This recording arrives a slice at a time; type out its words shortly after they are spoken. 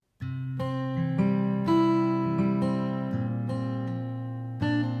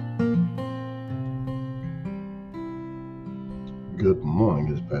Good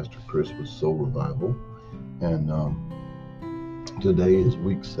morning, it's Pastor Chris with Soul Revival, and today is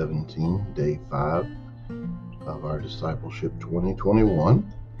week 17, day 5 of our Discipleship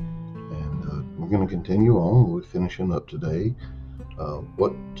 2021, and we're going to continue on. We're finishing up today.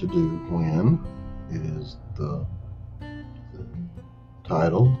 What to do when is the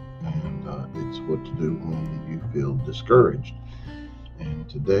title, and it's what to do when you feel discouraged. And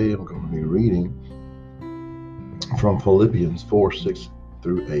today I'm going to be reading from Philippians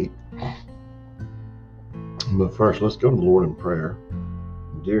 4:6-8. But first, let's go to the Lord in prayer.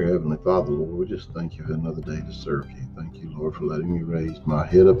 Dear Heavenly Father, Lord, we just thank you for another day to serve you. Thank you, Lord, for letting me raise my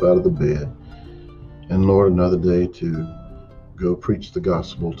head up out of the bed. And Lord, another day to go preach the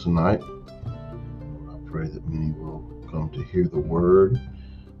gospel tonight. Lord, I pray that many will come to hear the word.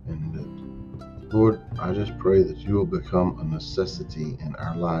 And that, Lord, I just pray that you will become a necessity in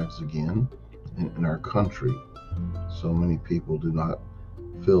our lives again, and in our country. So many people do not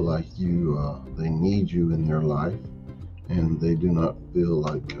feel like they need you in their life, and they do not feel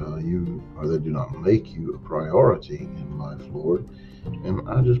like they do not make you a priority in life, Lord. And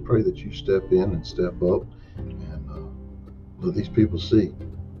I just pray that you step in and step up and let these people see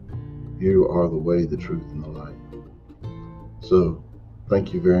you are the way, the truth, and the light. So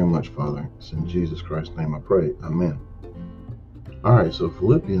thank you very much, Father. It's in Jesus Christ's name I pray. Amen. All right, so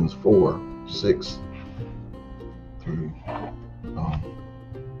Philippians 4:6-8.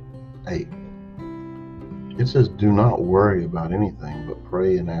 It says, do not worry about anything, but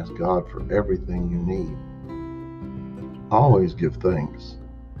pray and ask God for everything you need. Always give thanks,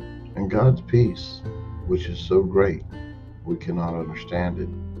 and God's peace, which is so great we cannot understand it,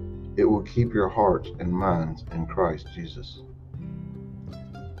 it will keep your hearts and minds in Christ Jesus.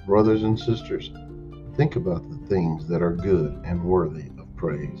 Brothers and sisters, think about the things that are good and worthy of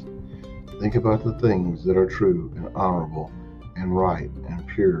praise. Think about the things that are true and honorable and right and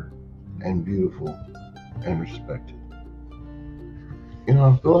pure and beautiful and respected. You know,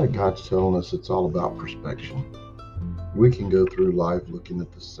 I feel like God's telling us it's all about perspective. We can go through life looking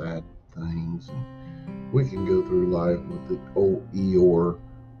at the sad things, and we can go through life with the old Eeyore,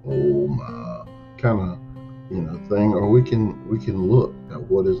 oh my kind of thing, or we can look at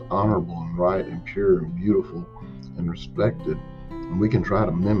what is honorable and right and pure and beautiful and respected, and we can try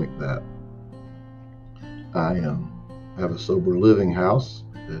to mimic that. I have a sober living house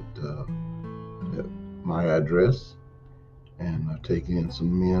at my address, and I've taken in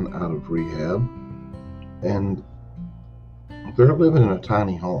some men out of rehab, and they're living in a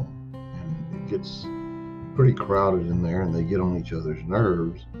tiny home, and it gets pretty crowded in there, and they get on each other's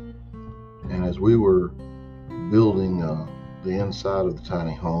nerves. And as we were building the inside of the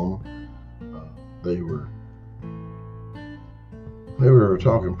tiny home, they were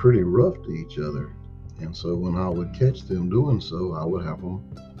talking pretty rough to each other. And so when I would catch them doing so, I would have them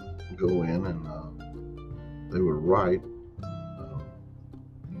go in, and they would write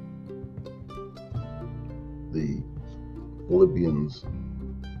the Philippians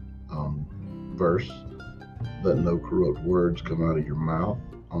verse, let no corrupt words come out of your mouth,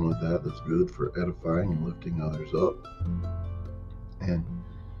 only that's good for edifying and lifting others up. And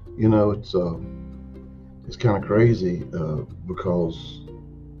it's kind of crazy because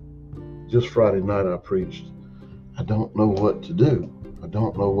just Friday night I preached, I don't know what to do.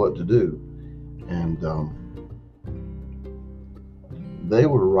 And they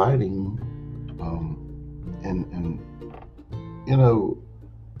were writing, and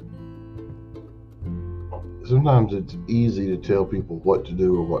sometimes it's easy to tell people what to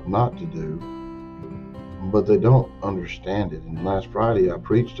do or what not to do, but they don't understand it. And last Friday I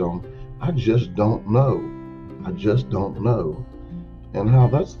preached on, I just don't know, and how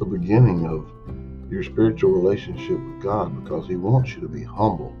that's the beginning of your spiritual relationship with God, because He wants you to be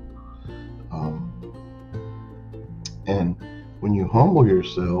humble. And when you humble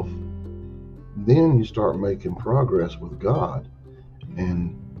yourself, then you start making progress with God.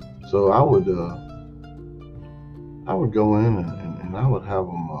 And so I would go in and I would have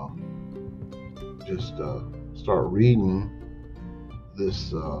them just start reading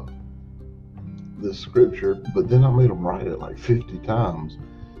this scripture, but then I made them write it like 50 times,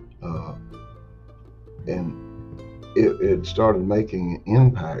 and it started making an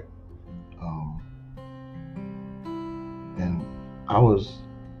impact. And I was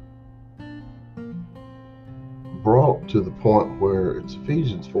brought to the point where it's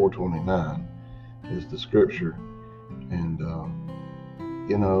Ephesians 4:29 is the scripture, and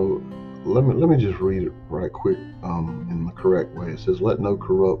let me just read it right quick in the correct way. It says, let no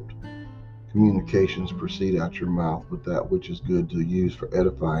corrupt communications proceed out your mouth, but that which is good to use for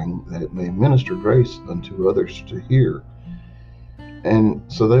edifying, that it may minister grace unto others to hear. And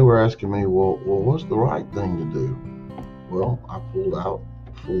so they were asking me, well, what's the right thing to do? Well, I pulled out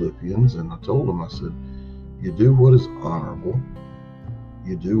Philippians and I told them, I said, you do what is honorable,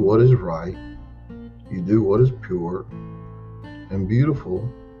 you do what is right, you do what is pure and beautiful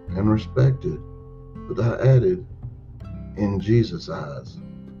and respected. But I added, in Jesus' eyes,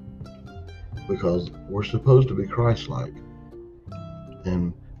 because we're supposed to be Christ-like.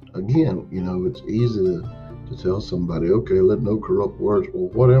 And again, it's easy to tell somebody, okay, let no corrupt words. Well,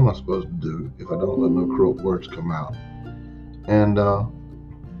 what am I supposed to do if I don't let no corrupt words come out? And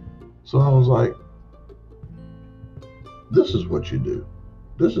so I was like, this is what you do.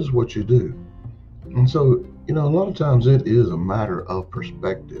 This is what you do. And so, a lot of times it is a matter of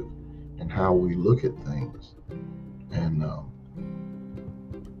perspective and how we look at things. And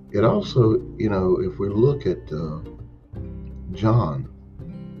it also, if we look at John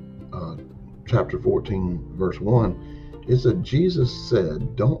chapter 14, verse 1, it said, Jesus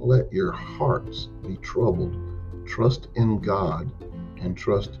said, don't let your hearts be troubled. Trust in God and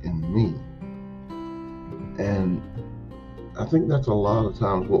trust in me. And I think that's a lot of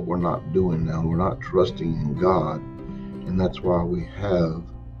times what we're not doing now. We're not trusting in God. And that's why we have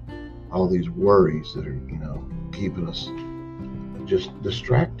all these worries that are, keeping us just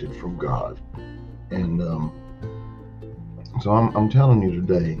distracted from God. And so I'm telling you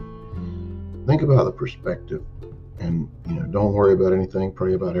today, think about the perspective and, don't worry about anything,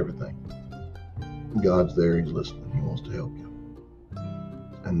 pray about everything. God's there, He's listening, He wants to help you.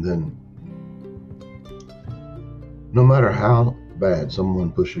 And then, no matter how bad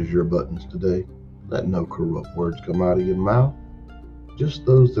someone pushes your buttons today, let no corrupt words come out of your mouth, just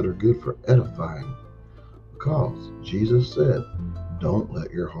those that are good for edifying. Because Jesus said, don't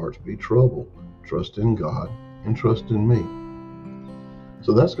let your hearts be troubled. Trust in God and trust in me.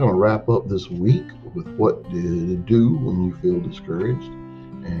 So that's going to wrap up this week with what to do when you feel discouraged.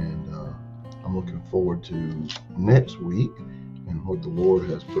 And I'm looking forward to next week and what the Lord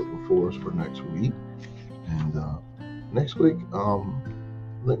has put before us for next week. And next week, I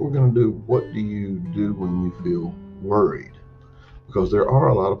think we're going to do, what do you do when you feel worried? Because there are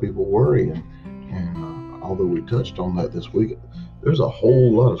a lot of people worrying. And although we touched on that this week, there's a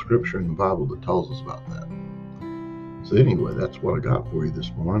whole lot of scripture in the Bible that tells us about that. So anyway, that's what I got for you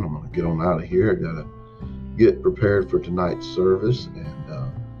this morning. I'm going to get on out of here. I got to get prepared for tonight's service and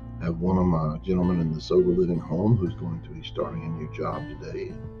have one of my gentlemen in the Sober Living Home who's going to be starting a new job today.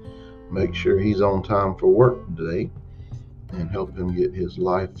 And make sure he's on time for work today and help him get his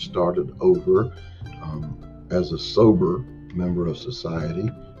life started over as a sober member of society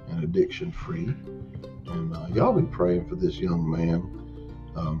and addiction-free. And y'all be praying for this young man.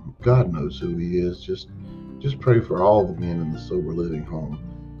 God knows who he is. Just pray for all the men in the Sober Living Home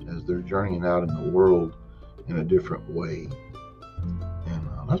as they're journeying out in the world in a different way.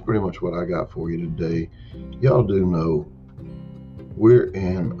 And that's pretty much what I got for you today. Y'all do know we're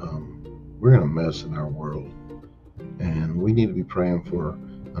in a mess in our world, and we need to be praying for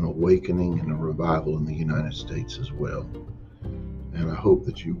an awakening and a revival in the United States as well. And I hope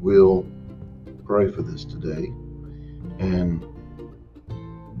that you will pray for this today and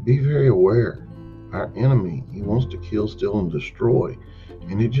be very aware. Our enemy, he wants to kill, steal, and destroy.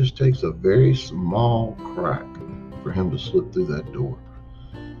 And it just takes a very small crack for him to slip through that door.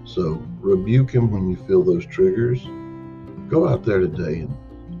 So rebuke him when you feel those triggers. Go out there today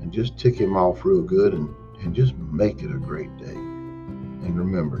and just tick him off real good and just make it a great day. And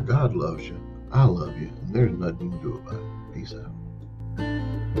remember, God loves you, I love you, and there's nothing you can do about it. Peace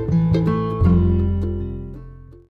out.